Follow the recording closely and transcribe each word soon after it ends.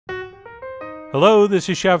Hello, this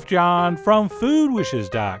is Chef John from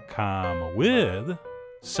foodwishes.com with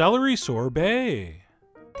Celery Sorbet.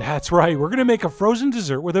 That's right, we're going to make a frozen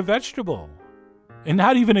dessert with a vegetable. And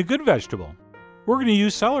not even a good vegetable. We're going to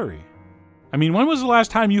use celery. I mean, when was the last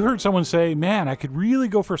time you heard someone say, man, I could really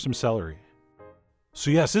go for some celery? So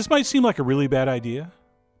yes, this might seem like a really bad idea,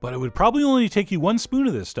 but it would probably only take you 1 spoon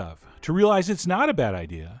of this stuff to realize it's not a bad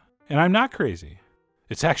idea. And I'm not crazy.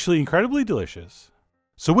 It's actually incredibly delicious.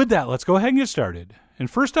 So with that, let's go ahead and get started. And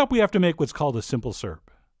first up, we have to make what's called a simple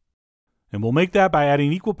syrup. And we'll make that by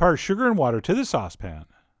adding equal parts sugar and water to the saucepan.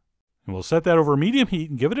 And we'll set that over medium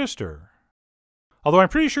heat and give it a stir. Although I'm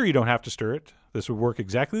pretty sure you don't have to stir it. This would work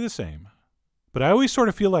exactly the same. But I always sort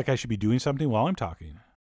of feel like I should be doing something while I'm talking.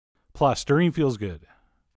 Plus, stirring feels good.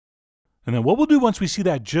 And then what we'll do once we see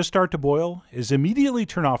that just start to boil is immediately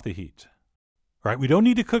turn off the heat. All right, we don't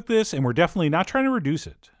need to cook this, and we're definitely not trying to reduce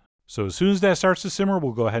it. So as soon as that starts to simmer,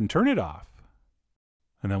 we'll go ahead and turn it off.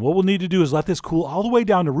 And then what we'll need to do is let this cool all the way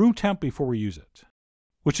down to room temp before we use it.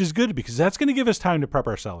 Which is good because that's going to give us time to prep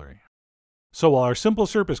our celery. So while our simple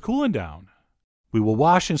syrup is cooling down, we will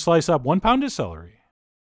wash and slice up 1 pound of celery.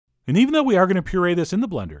 And even though we are going to puree this in the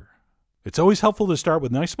blender, it's always helpful to start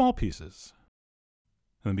with nice small pieces.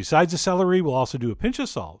 And then besides the celery, we'll also do a pinch of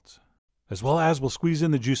salt, as well as we'll squeeze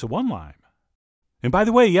in the juice of 1 lime. And by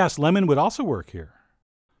the way, yes, lemon would also work here.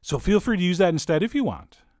 So feel free to use that instead if you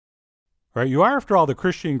want. All right, you are, after all, the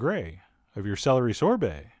Christian Grey of your celery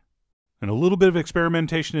sorbet. And a little bit of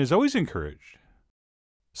experimentation is always encouraged.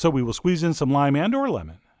 So we will squeeze in some lime and or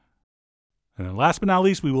lemon. And then last but not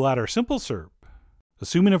least, we will add our simple syrup,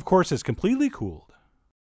 assuming of course it's completely cooled.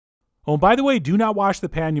 Oh, and by the way, do not wash the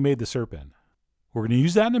pan you made the syrup in. We're going to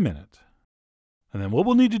use that in a minute. And then what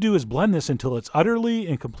we'll need to do is blend this until it's utterly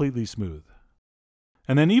and completely smooth.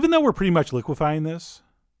 And then even though we're pretty much liquefying this,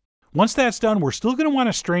 once that's done, we're still going to want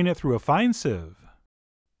to strain it through a fine sieve.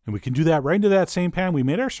 And we can do that right into that same pan we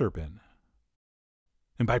made our syrup in.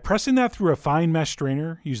 And by pressing that through a fine mesh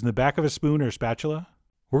strainer using the back of a spoon or spatula,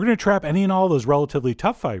 we're going to trap any and all those relatively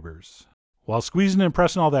tough fibers while squeezing and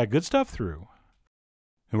pressing all that good stuff through.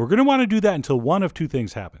 And we're going to want to do that until one of 2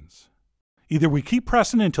 things happens. Either we keep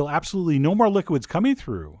pressing until absolutely no more liquid's coming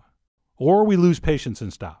through, or we lose patience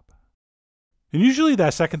and stop. And usually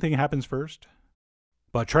that second thing happens first.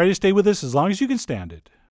 But try to stay with this as long as you can stand it,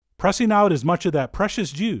 pressing out as much of that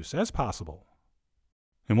precious juice as possible.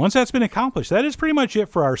 And once that's been accomplished, that is pretty much it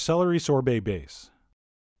for our celery sorbet base.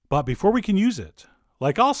 But before we can use it,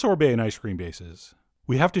 like all sorbet and ice cream bases,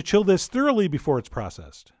 we have to chill this thoroughly before it's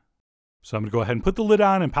processed. So I'm going to go ahead and put the lid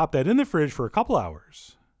on and pop that in the fridge for a couple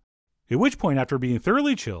hours. At which point, after being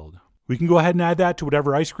thoroughly chilled, we can go ahead and add that to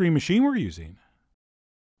whatever ice cream machine we're using.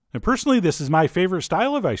 And personally, this is my favorite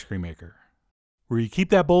style of ice cream maker, where you keep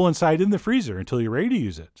that bowl inside in the freezer until you're ready to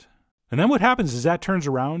use it. And then what happens is that turns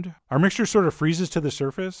around, our mixture sort of freezes to the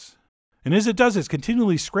surface, and as it does, it's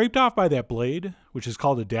continually scraped off by that blade, which is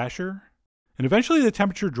called a dasher, and eventually the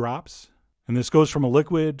temperature drops, and this goes from a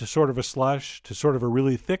liquid to sort of a slush, to sort of a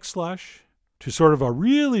really thick slush, to sort of a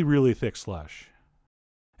really, really thick slush.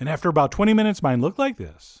 And after about 20 minutes, mine looked like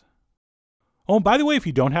this. Oh, and by the way, if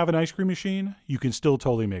you don't have an ice cream machine, you can still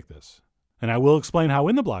totally make this. And I will explain how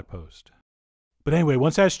in the blog post. But anyway,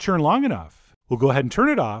 once that's churned long enough, we'll go ahead and turn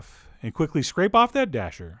it off and quickly scrape off that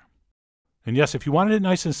dasher. And yes, if you wanted it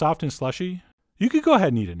nice and soft and slushy, you could go ahead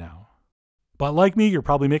and eat it now. But like me, you're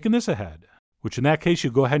probably making this ahead, which in that case,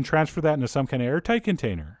 you'll go ahead and transfer that into some kind of airtight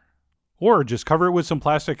container. Or just cover it with some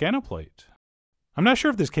plastic and a plate. I'm not sure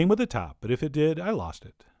if this came with a top, but if it did, I lost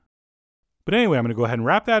it. But anyway, I'm going to go ahead and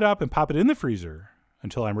wrap that up and pop it in the freezer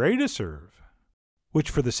until I'm ready to serve, which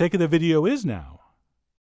for the sake of the video is now.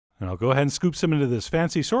 And I'll go ahead and scoop some into this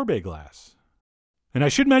fancy sorbet glass. And I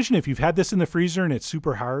should mention, if you've had this in the freezer and it's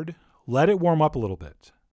super hard, let it warm up a little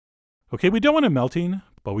bit. Okay, we don't want it melting,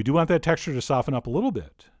 but we do want that texture to soften up a little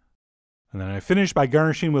bit. And then I finish by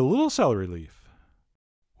garnishing with a little celery leaf,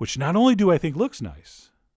 which not only do I think looks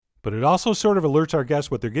nice, but it also sort of alerts our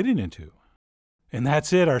guests what they're getting into. And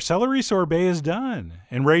that's it, our celery sorbet is done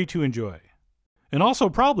and ready to enjoy. And also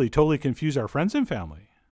probably totally confuse our friends and family.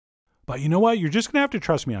 But you know what? You're just going to have to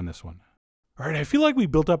trust me on this one. All right, I feel like we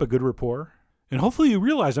built up a good rapport. And hopefully you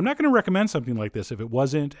realize I'm not going to recommend something like this if it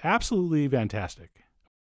wasn't absolutely fantastic.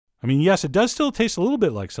 I mean, yes, it does still taste a little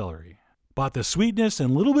bit like celery. But the sweetness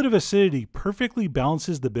and little bit of acidity perfectly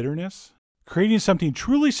balances the bitterness, creating something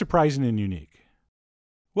truly surprising and unique.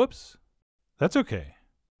 Whoops. That's okay.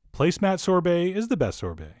 Placemat sorbet is the best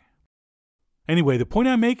sorbet. Anyway, the point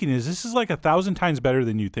I'm making is this is like 1,000 times better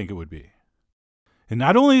than you'd think it would be. And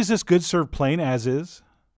not only is this good served plain as is,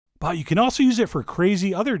 but you can also use it for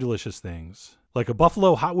crazy other delicious things, like a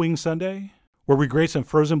buffalo hot wing sundae, where we grate some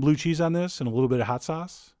frozen blue cheese on this and a little bit of hot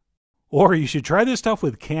sauce. Or you should try this stuff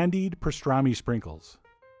with candied pastrami sprinkles,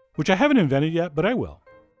 which I haven't invented yet, but I will.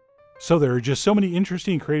 So there are just so many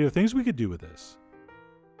interesting creative things we could do with this.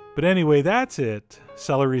 But anyway, that's it.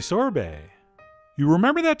 Celery sorbet. You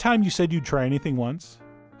remember that time you said you'd try anything once?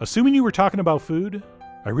 Assuming you were talking about food,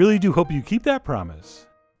 I really do hope you keep that promise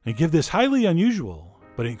and give this highly unusual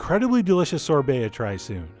but incredibly delicious sorbet a try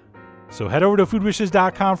soon. So head over to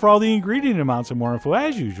foodwishes.com for all the ingredient amounts and more info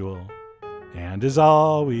as usual. And as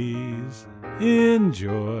always,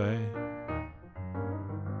 enjoy.